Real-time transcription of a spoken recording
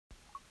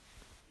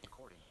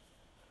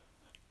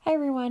Hi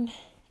everyone,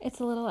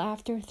 it's a little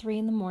after 3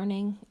 in the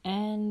morning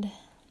and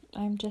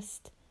I'm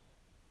just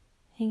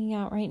hanging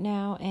out right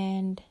now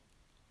and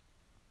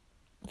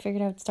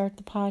figured I would start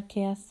the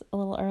podcast a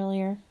little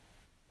earlier.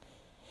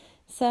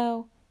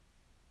 So,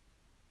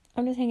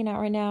 I'm just hanging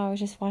out right now. I was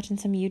just watching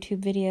some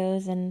YouTube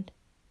videos and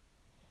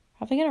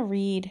probably gonna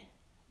read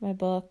my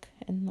book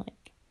and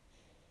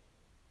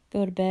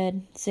go to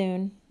bed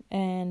soon.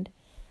 And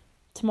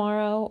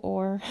tomorrow,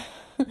 or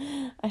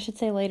I should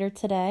say later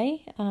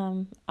today,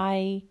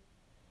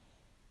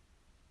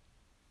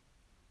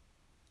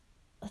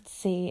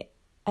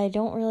 I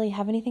don't really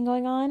have anything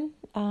going on.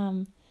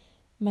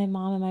 My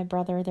mom and my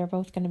brother, they're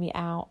both going to be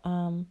out.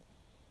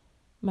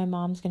 My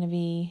mom's going to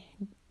be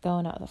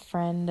going out with a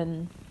friend,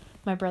 and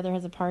my brother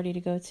has a party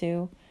to go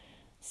to.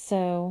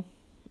 So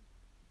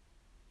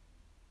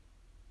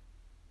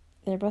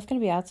they're both going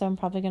to be out, so I'm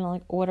probably going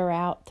to order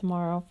out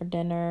tomorrow for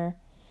dinner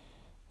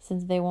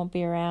since they won't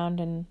be around,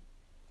 and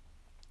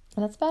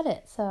that's about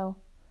it. So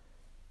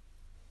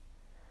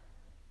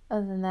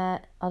other than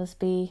that, I'll just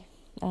be,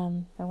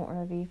 I won't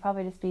really be,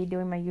 probably just be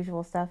doing my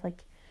usual stuff,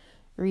 like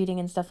reading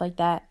and stuff like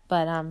that.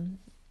 But,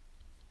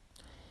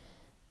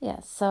 yeah,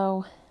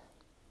 so,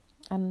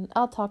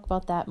 I'll talk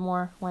about that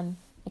more when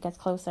it gets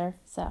closer,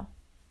 so.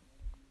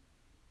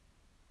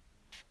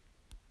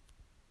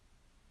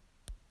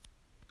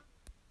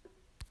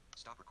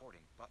 Stop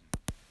recording button.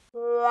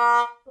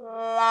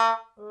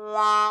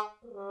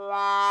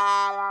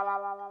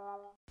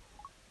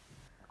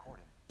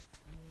 Recording.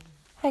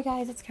 Hi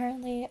guys, it's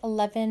currently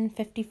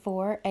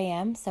 11:54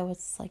 a.m., so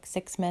it's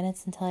 6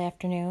 minutes until the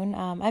afternoon.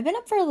 I've been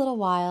up for a little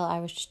while. I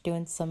was just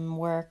doing some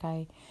work.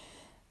 I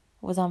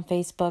was on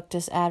Facebook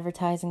just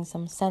advertising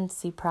some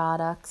Scentsy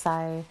products.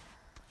 I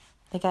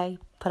think I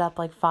put up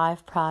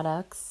 5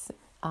 products,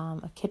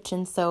 a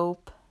kitchen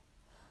soap,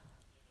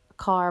 a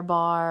car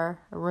bar,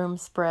 a room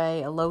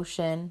spray, a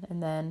lotion,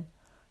 and then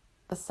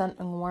the scent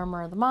and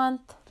warmer of the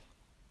month.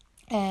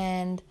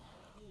 And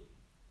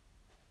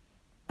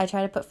I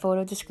try to put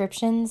photo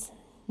descriptions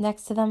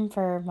next to them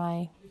for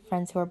my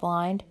friends who are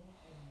blind.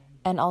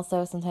 And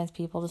also sometimes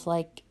people just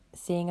like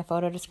seeing a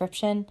photo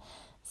description.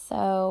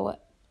 So,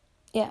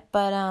 yeah,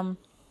 but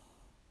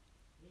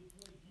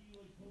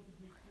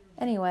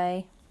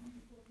anyway,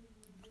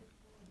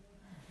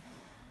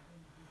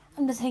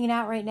 I'm just hanging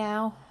out right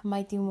now. I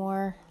might do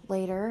more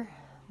later,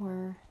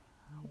 or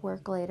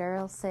work later,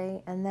 I'll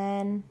say. And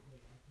then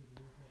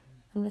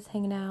I'm just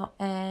hanging out,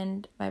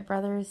 and my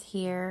brother is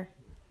here,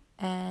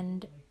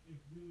 and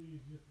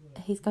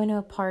he's going to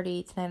a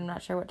party tonight. I'm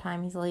not sure what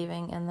time he's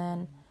leaving. And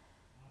then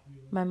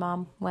my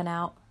mom went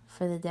out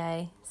for the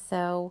day.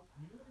 So,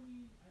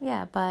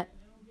 yeah, but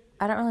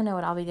I don't really know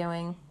what I'll be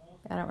doing.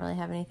 I don't really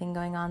have anything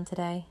going on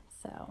today,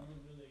 so.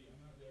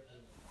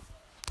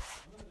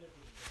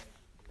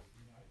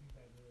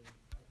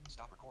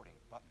 Stop recording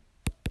button.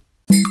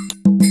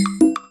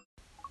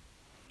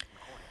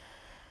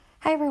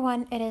 Hi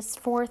everyone, it is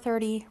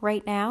 4:30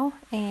 right now,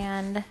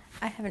 and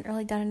I haven't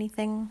really done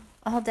anything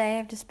all day.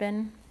 I've just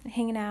been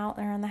hanging out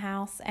around the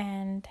house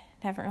and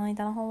haven't really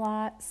done a whole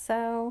lot.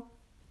 So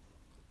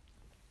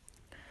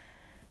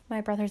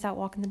my brother's out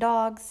walking the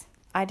dogs.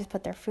 I just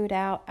put their food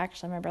out.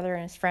 Actually, my brother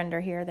and his friend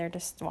are here. They're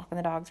just walking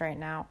the dogs right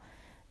now.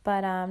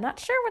 But I'm not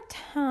sure what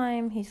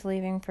time he's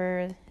leaving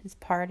for his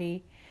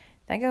party.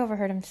 I think I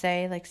overheard him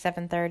say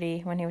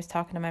 7:30 when he was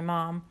talking to my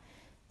mom.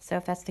 So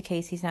if that's the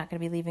case, he's not going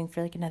to be leaving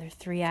for another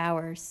 3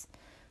 hours.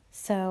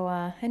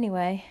 So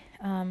anyway,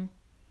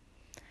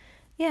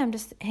 yeah, I'm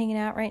just hanging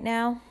out right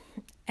now.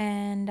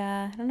 And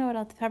I don't know what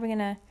else. Probably going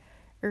to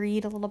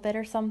read a little bit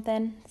or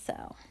something.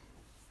 So.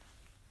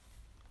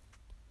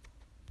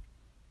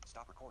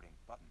 Stop recording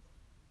button.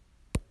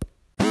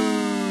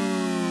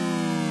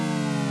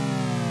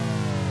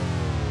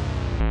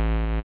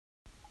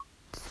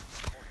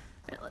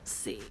 Let's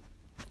see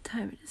what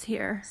time it is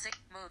here.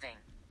 Moving.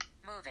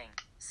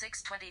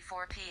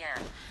 6:24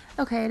 p.m.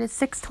 Okay, it is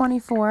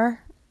 6:24,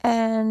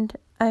 and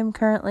I'm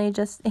currently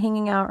just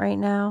hanging out right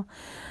now.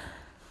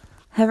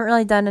 Haven't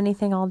really done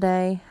anything all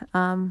day.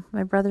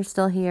 My brother's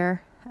still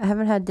here. I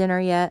haven't had dinner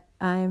yet.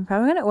 I'm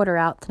probably going to order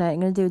out tonight. I'm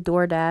going to do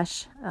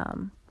DoorDash.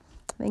 I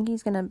think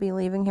he's going to be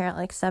leaving here at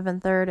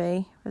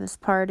 7:30 for this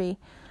party.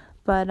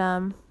 But,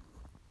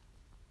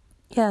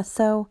 yeah,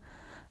 so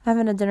I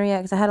haven't had dinner yet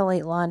because I had a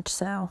late lunch,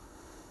 so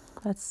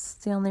that's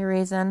the only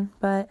reason.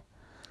 But,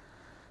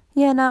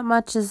 yeah, not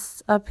much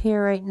is up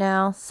here right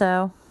now,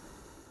 so,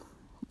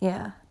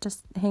 yeah,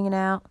 just hanging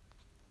out.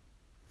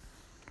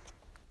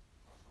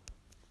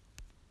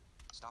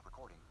 Stop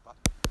recording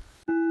button.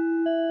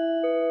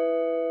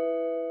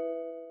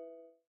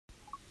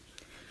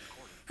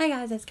 Hi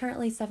guys, it's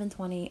currently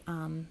 7:20,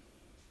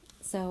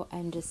 so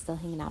I'm just still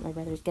hanging out. My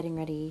brother's getting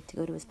ready to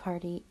go to his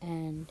party,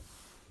 and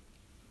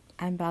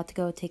I'm about to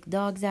go take the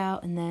dogs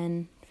out and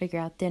then figure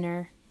out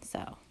dinner,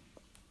 so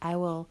I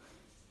will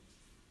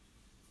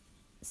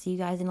see you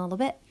guys in a little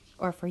bit,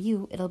 or for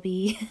you, it'll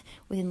be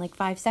within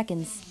 5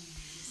 seconds,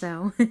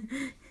 so,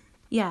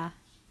 yeah.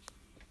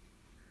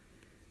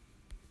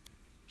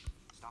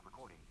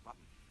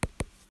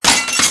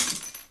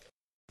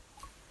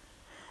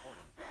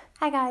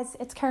 Hi guys,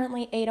 it's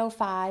currently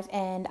 8:05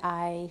 and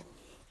I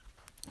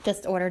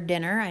just ordered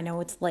dinner. I know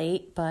it's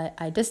late, but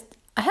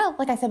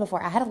like I said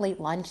before, I had a late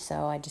lunch,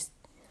 so I just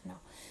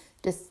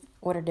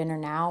ordered dinner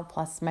now.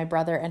 Plus my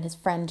brother and his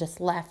friend just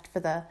left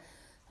for the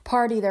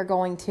party they're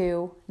going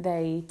to.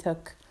 They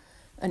took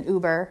an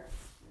Uber,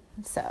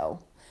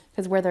 so,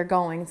 because where they're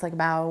going, it's like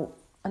about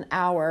an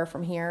hour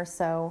from here,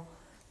 so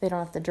they don't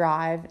have to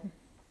drive.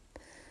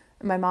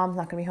 My mom's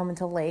not going to be home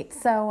until late,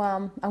 so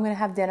I'm going to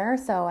have dinner.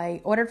 So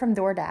I ordered from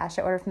DoorDash.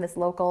 I ordered from this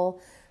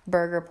local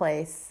burger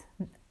place,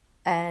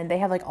 and they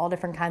have like all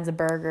different kinds of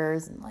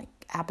burgers and like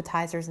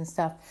appetizers and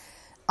stuff.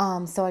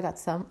 So I got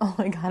some. Oh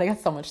my God, I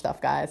got so much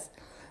stuff, guys.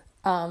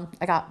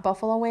 I got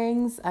buffalo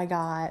wings. I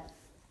got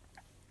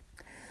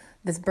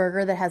this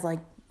burger that has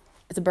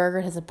it's a burger.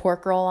 It has a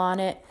pork roll on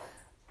it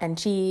and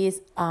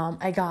cheese.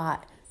 I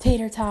got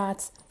tater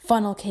tots,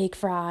 funnel cake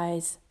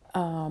fries,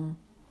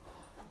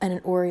 and an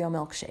Oreo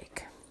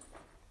milkshake.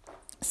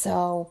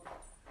 So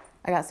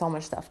I got so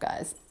much stuff,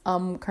 guys.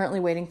 I'm currently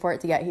waiting for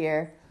it to get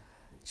here.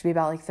 It should be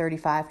about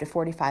 35 to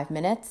 45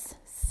 minutes.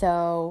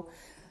 So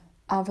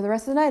for the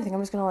rest of the night, I think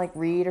I'm just going to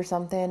read or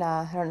something.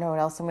 I don't know what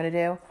else I'm going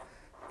to do.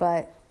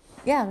 But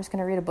yeah, I'm just going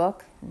to read a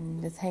book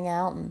and just hang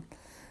out. And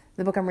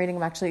the book I'm reading,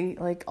 I'm actually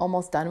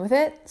almost done with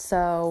it.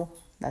 So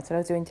that's what I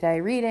was doing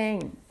today,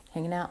 reading and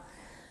hanging out.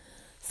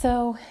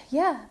 So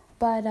yeah,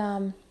 but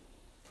I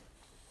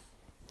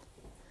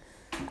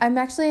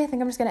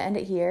think I'm just going to end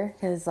it here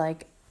because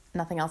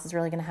nothing else is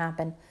really going to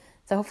happen.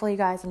 So hopefully you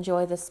guys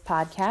enjoy this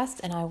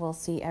podcast, and I will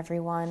see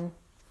everyone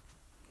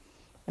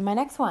in my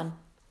next one.